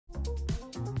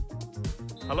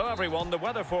Hello everyone, the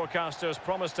weather forecasters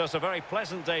promised us a very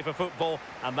pleasant day for football,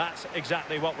 and that's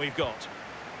exactly what we've got.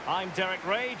 I'm Derek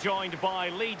Ray, joined by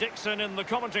Lee Dixon in the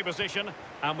commentary position,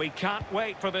 and we can't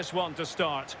wait for this one to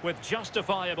start with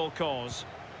justifiable cause.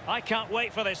 I can't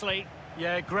wait for this, Lee.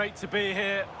 Yeah, great to be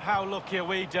here. How lucky are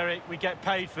we, Derek? We get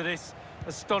paid for this.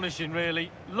 Astonishing,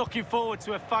 really. Looking forward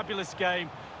to a fabulous game,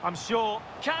 I'm sure.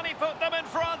 Can he put them in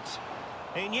front?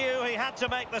 He knew he had to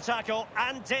make the tackle,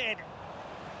 and did.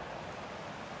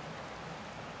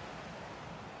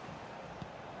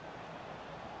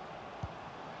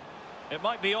 It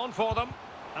might be on for them,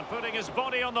 and putting his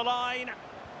body on the line.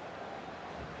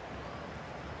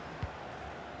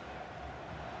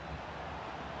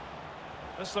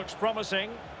 This looks promising.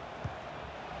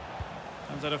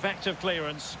 And an effective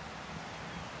clearance.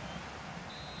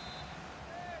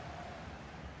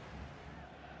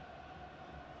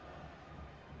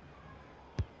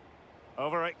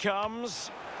 Over it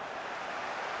comes.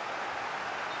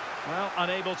 Well,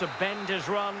 unable to bend his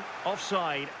run,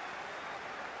 offside.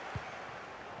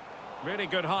 Really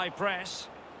good high press.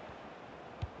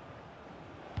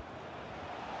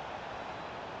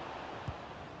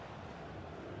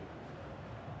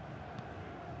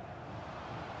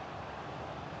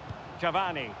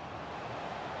 Cavani.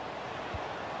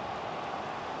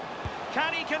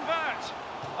 Can he convert?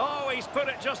 Oh, he's put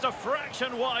it just a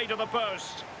fraction wide of the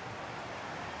post.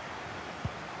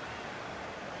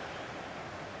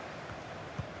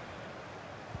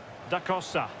 Da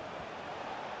Costa.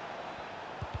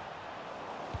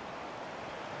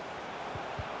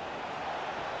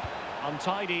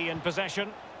 Untidy in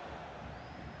possession.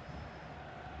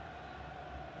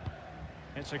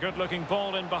 It's a good-looking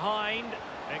ball in behind.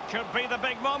 It could be the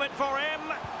big moment for him.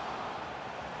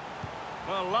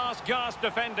 Well, last gasp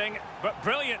defending, but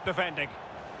brilliant defending.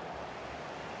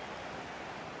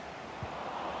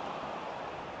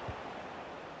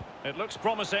 It looks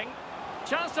promising.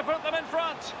 Chance to put them in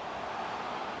front.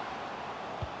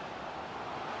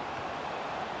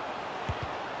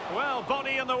 Well,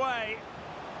 body in the way.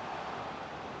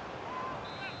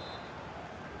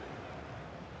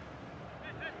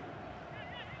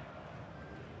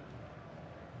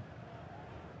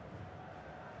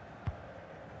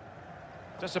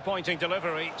 Disappointing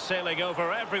delivery, sailing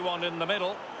over everyone in the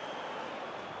middle.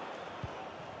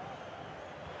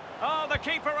 Oh, the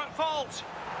keeper at fault.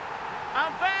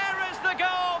 And there is the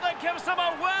goal that gives them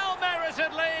a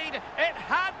well-merited lead. It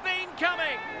had been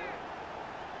coming.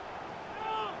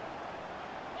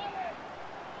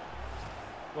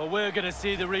 Well, we're going to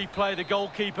see the replay. The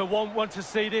goalkeeper won't want to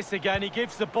see this again. He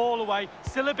gives the ball away.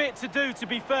 Still a bit to do, to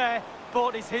be fair,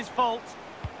 but it's his fault.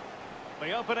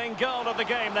 The opening goal of the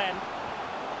game then.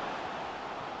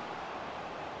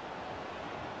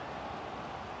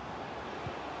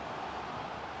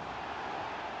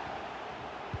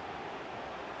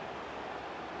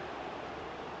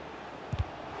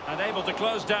 And able to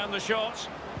close down the shot.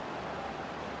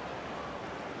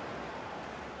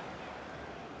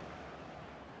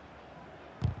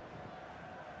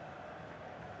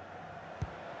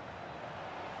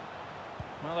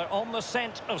 Well, they're on the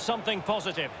scent of something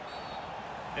positive.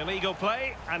 Illegal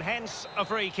play, and hence a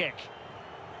free kick.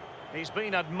 He's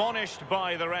been admonished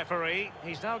by the referee.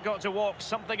 He's now got to walk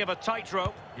something of a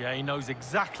tightrope. Yeah, he knows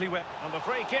exactly where... And the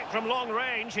free kick from long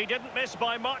range, he didn't miss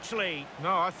by much, Lee.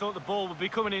 No, I thought the ball would be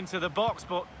coming into the box,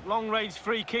 but long-range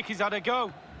free kick, he's had a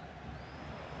go.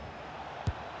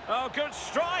 Oh, good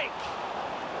strike!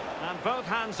 And both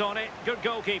hands on it, good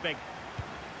goalkeeping.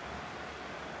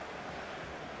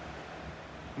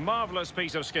 Marvellous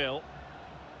piece of skill.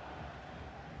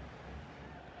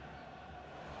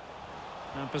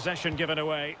 And possession given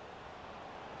away.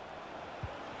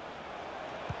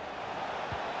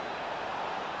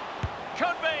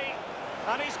 Could be!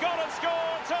 And he's gone and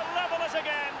scored to level it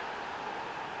again.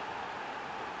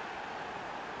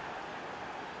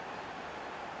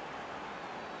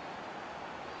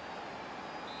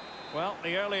 Well,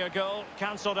 the earlier goal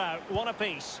cancelled out. One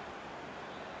apiece.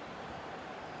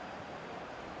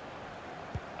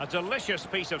 A delicious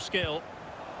piece of skill.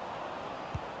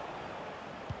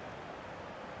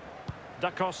 Da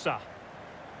Costa.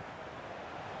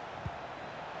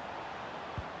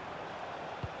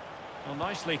 Well,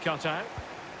 nicely cut out.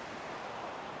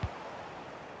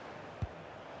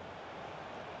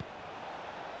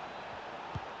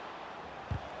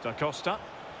 Da Costa.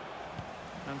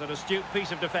 And an astute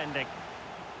piece of defending.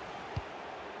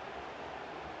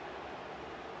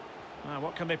 Now,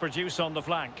 what can they produce on the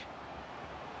flank?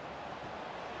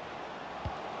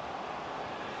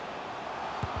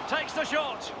 Takes the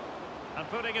shot. And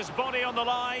putting his body on the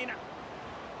line.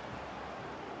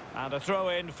 And a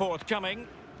throw-in forthcoming.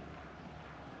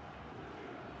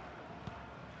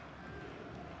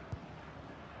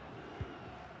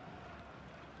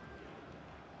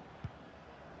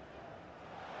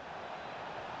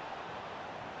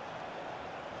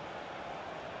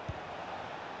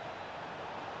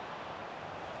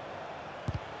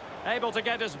 Able to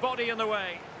get his body in the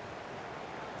way.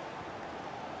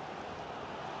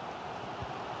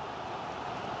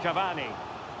 Cavani.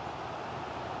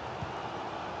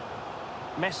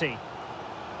 Messi.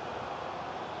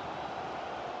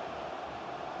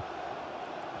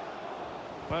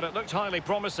 Well, it looked highly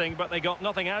promising, but they got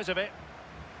nothing out of it.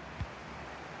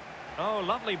 Oh,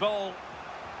 lovely ball.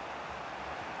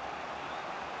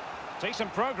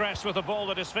 Decent progress with the ball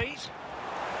at his feet.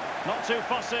 Not too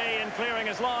fussy in clearing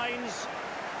his lines.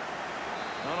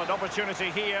 Not an opportunity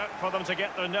here for them to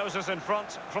get their noses in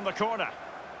front from the corner.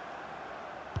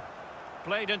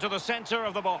 Played into the centre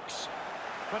of the box.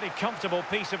 Pretty comfortable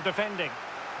piece of defending.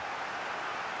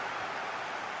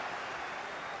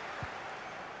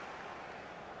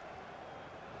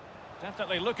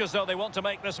 Definitely look as though they want to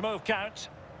make this move count.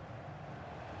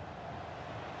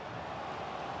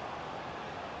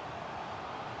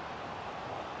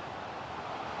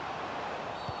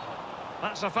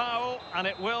 That's a foul, and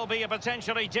it will be a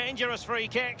potentially dangerous free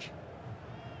kick.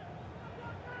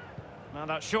 Now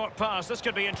that short pass, this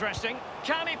could be interesting.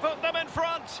 Can he put them in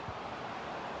front?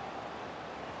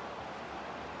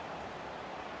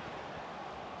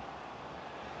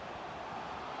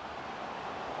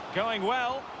 Going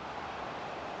well.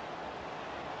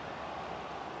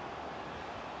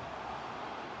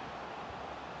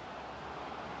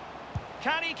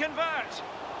 Can he convert?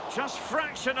 Just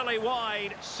fractionally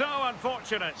wide. So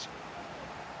unfortunate.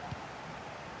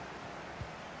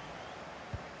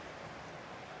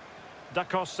 Da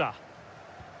Costa.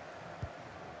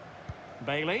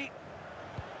 Bailey.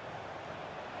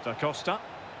 Da Costa.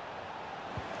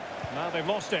 Now they've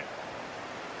lost it.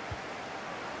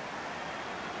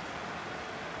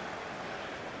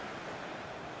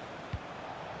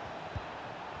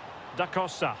 Da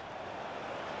Costa.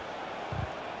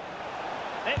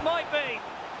 It might be.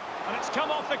 And it's come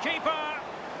off the keeper.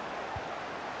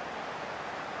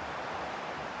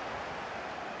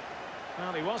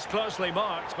 Well, he was closely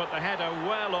marked, but the header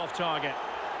well off target.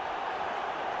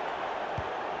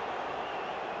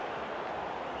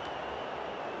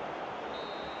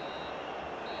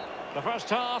 The first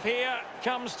half here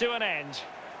comes to an end.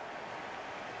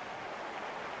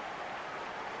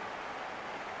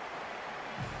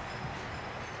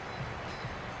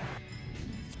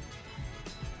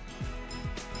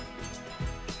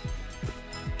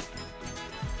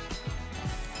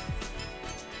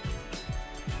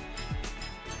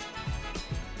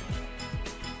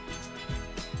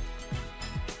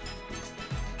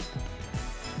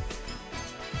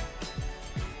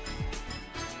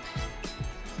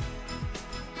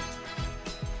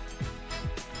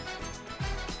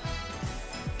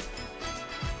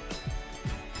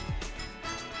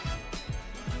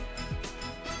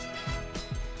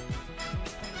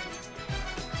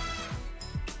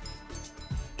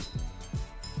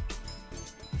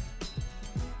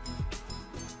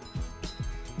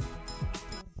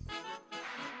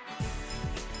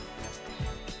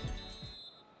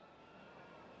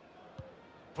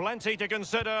 Plenty to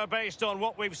consider based on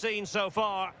what we've seen so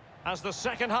far as the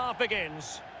second half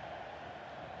begins.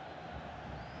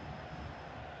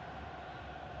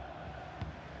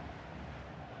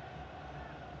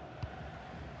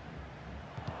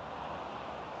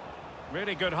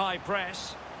 Really good high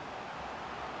press.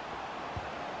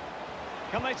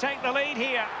 Can they take the lead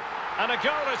here? And a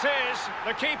goal it is.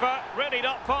 The keeper really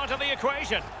not part of the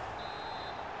equation.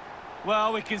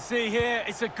 Well, we can see here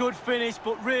it's a good finish,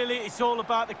 but really it's all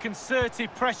about the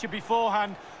concerted pressure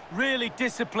beforehand. Really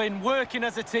disciplined, working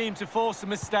as a team to force a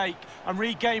mistake and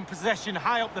regain possession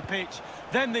high up the pitch.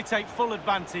 Then they take full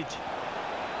advantage.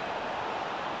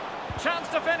 Chance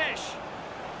to finish.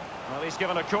 Well, he's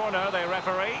given a corner, the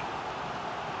referee.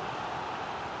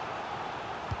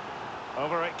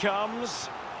 Over it comes.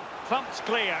 Thumped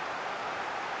clear.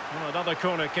 Well, another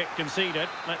corner kick conceded.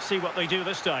 Let's see what they do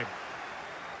this time.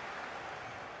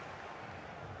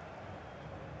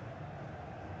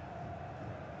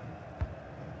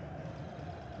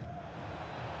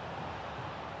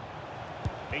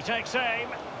 He takes aim.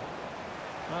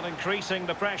 Well, increasing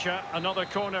the pressure. Another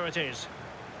corner it is.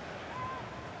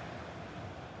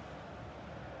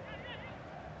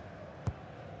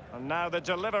 And now the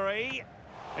delivery.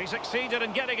 He succeeded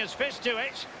in getting his fist to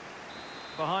it.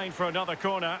 Behind for another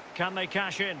corner. Can they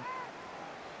cash in?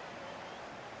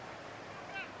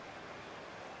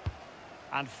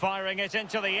 And firing it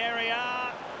into the area.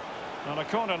 On a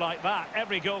corner like that,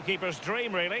 every goalkeeper's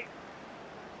dream, really.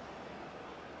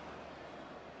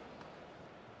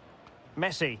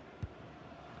 Messi.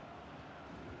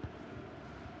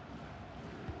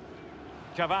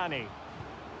 Cavani.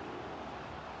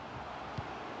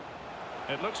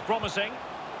 It looks promising.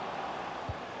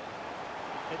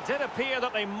 It did appear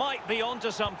that they might be onto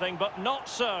something, but not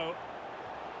so.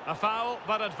 A foul,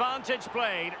 but advantage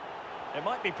played. It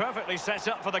might be perfectly set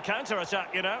up for the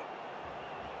counter-attack, you know.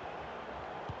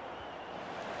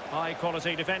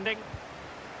 High-quality defending.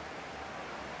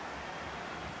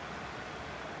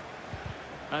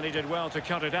 And he did well to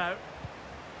cut it out.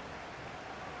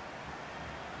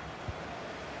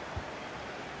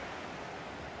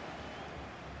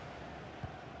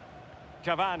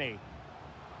 Cavani.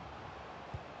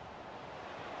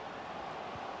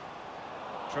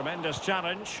 Tremendous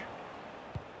challenge.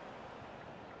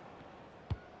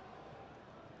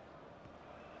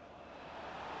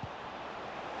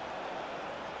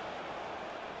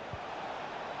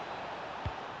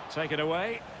 Take it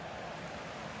away.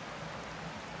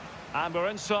 And we're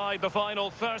inside the final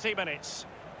 30 minutes.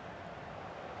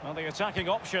 Well, the attacking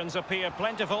options appear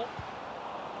plentiful.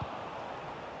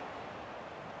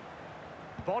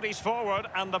 Bodies forward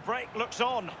and the break looks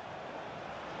on.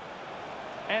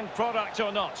 End product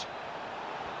or not.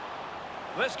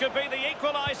 This could be the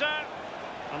equaliser.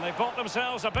 And they've bought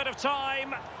themselves a bit of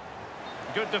time.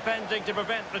 Good defending to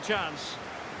prevent the chance.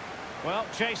 Well,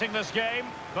 chasing this game,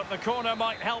 but the corner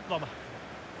might help them.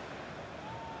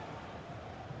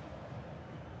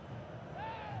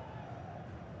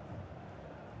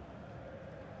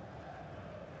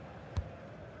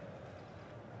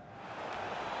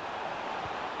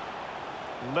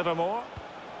 Livermore.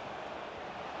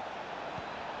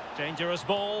 Dangerous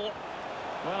ball.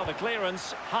 Well, the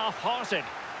clearance half-hearted.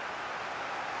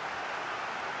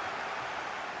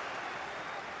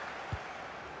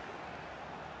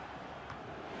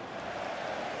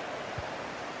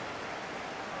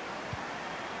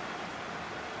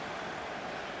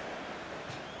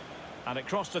 And it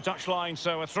crossed the touchline,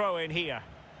 so a throw in here.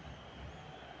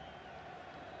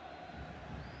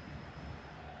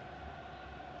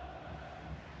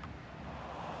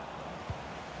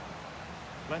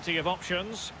 Plenty of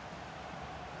options.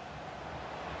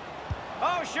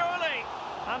 Oh, surely!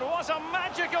 And what a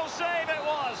magical save it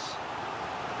was!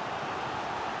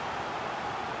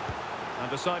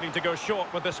 And deciding to go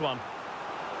short with this one.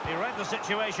 He read the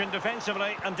situation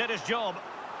defensively and did his job.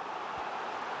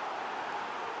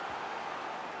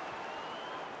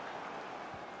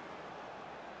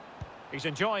 He's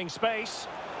enjoying space.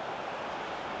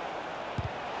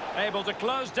 Able to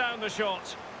close down the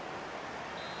shot.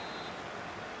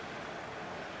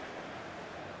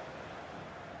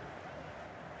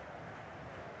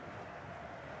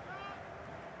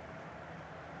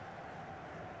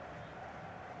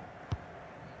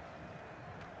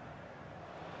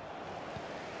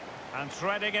 And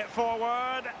threading it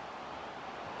forward.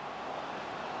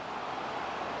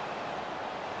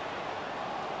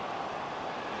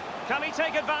 Can he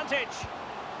take advantage?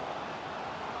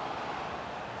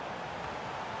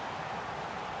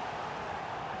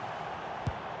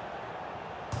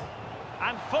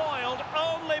 And foiled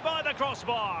only by the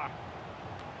crossbar.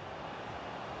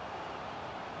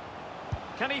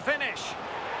 Can he finish?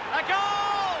 A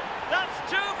goal!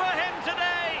 That's two for him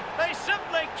today. They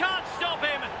simply can't stop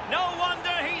him. No wonder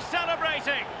he's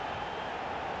celebrating.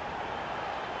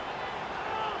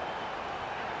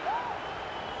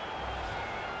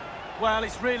 Well,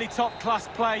 it's really top-class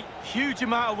play. Huge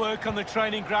amount of work on the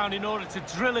training ground in order to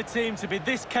drill a team to be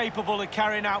this capable of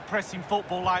carrying out pressing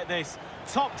football like this.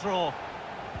 Top draw.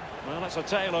 Well, it's a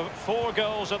tale of 4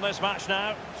 goals in this match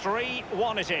now.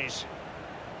 3-1 it is.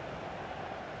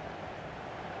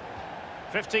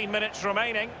 15 minutes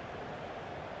remaining.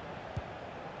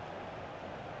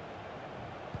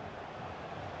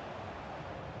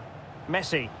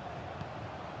 Messi.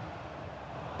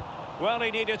 Well,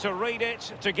 he needed to read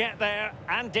it to get there,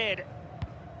 and did.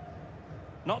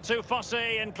 Not too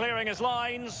fussy in clearing his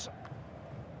lines.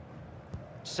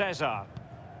 Cesar.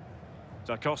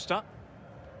 Da Costa.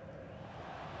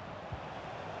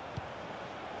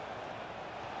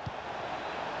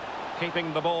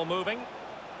 Keeping the ball moving.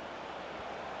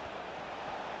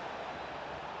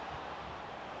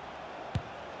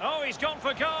 Oh, he's gone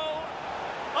for goal.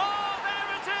 Oh,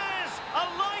 there it is! A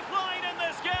lifeline in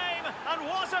this game. And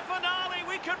what a finale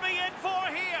we could be in for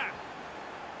here.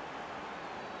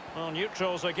 Well,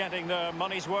 neutrals are getting their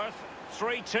money's worth.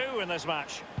 3-2 in this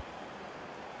match.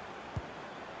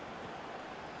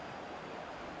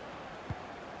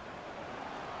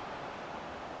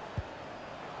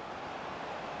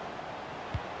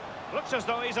 Looks as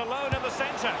though he's alone in the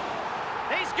centre.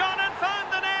 He's gone and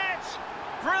found the net!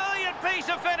 Brilliant piece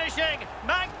of finishing!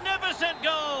 Magnificent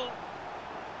goal!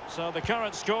 So the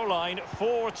current scoreline,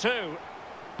 4-2.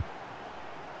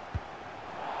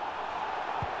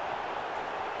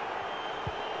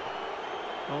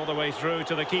 All the way through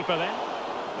to the keeper then.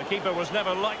 The keeper was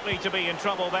never likely to be in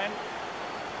trouble then.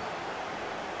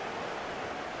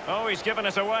 Oh, he's given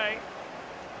it away.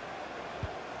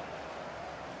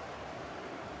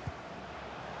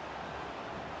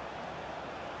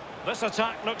 This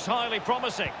attack looks highly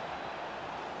promising.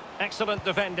 Excellent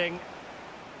defending.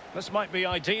 This might be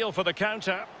ideal for the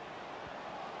counter.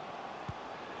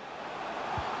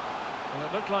 Well,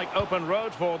 it looked like open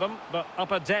road for them, but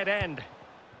up a dead end.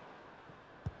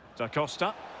 Da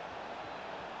Costa.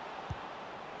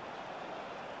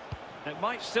 It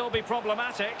might still be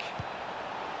problematic.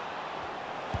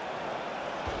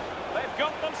 They've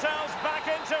got themselves back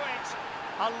into it.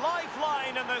 A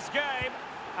lifeline in this game,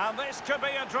 and this could be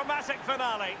a dramatic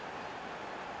finale.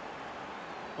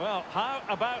 Well, how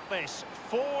about this?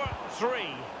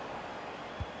 4-3.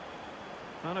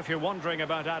 And if you're wondering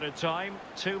about added time,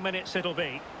 2 minutes it'll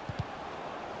be.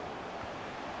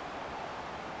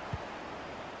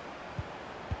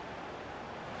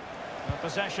 The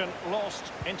possession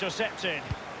lost, intercepted.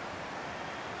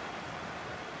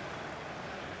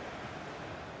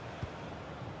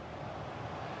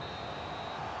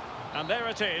 And there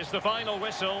it is, the final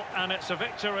whistle, and it's a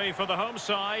victory for the home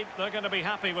side. They're going to be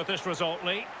happy with this result,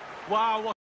 Lee. Wow,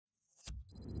 what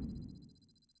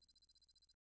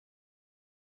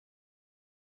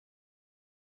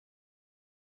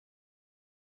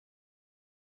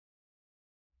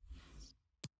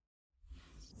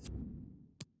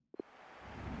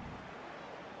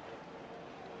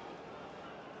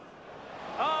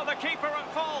oh, the keeper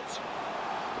at fault.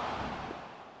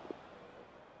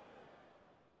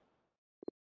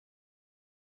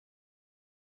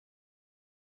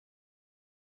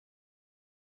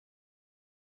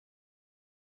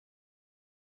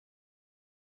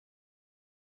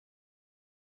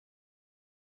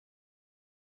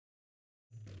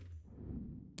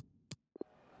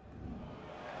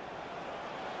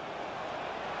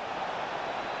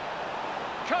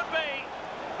 Could be.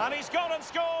 And he's gone and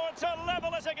scored to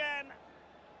level it again.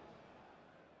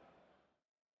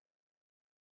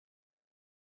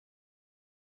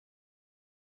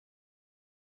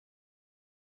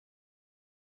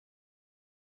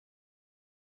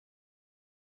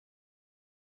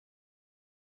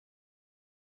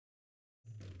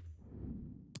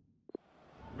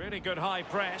 Really good high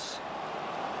press.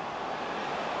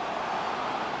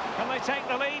 Can they take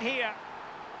the lead here?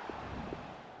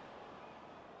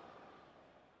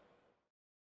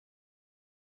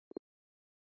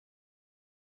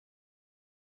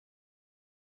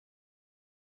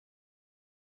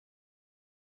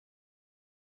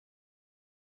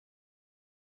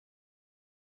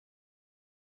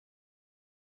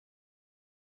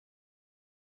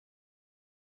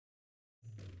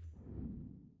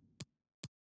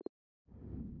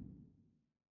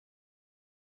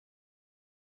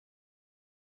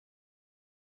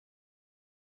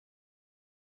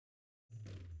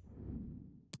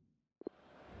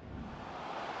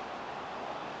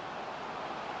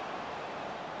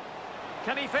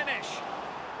 Can he finish?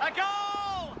 A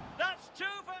goal! That's two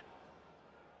for...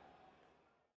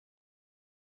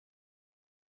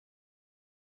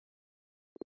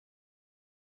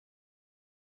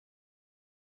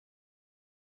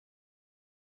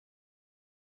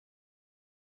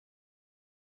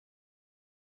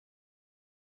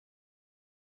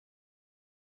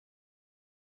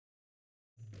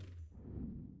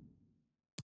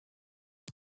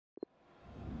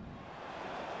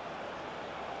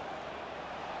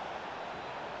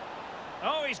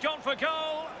 Oh, he's gone for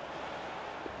goal.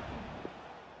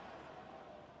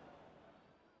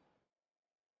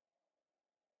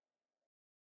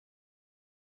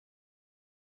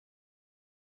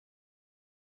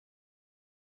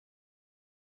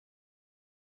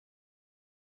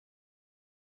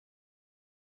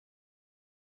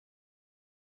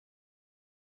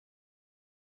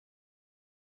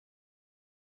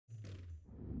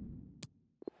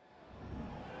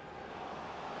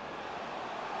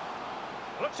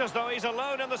 Looks as though he's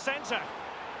alone in the centre.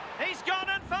 He's gone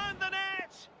and found the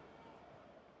net!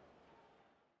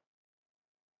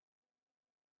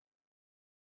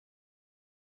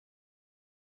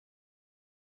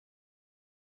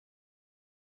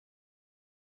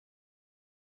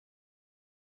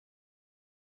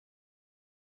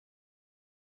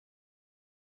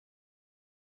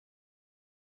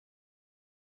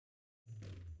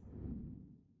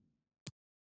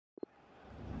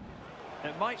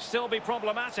 It might still be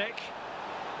problematic.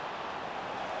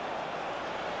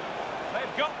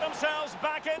 They've got themselves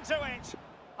back into it.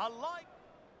 A light...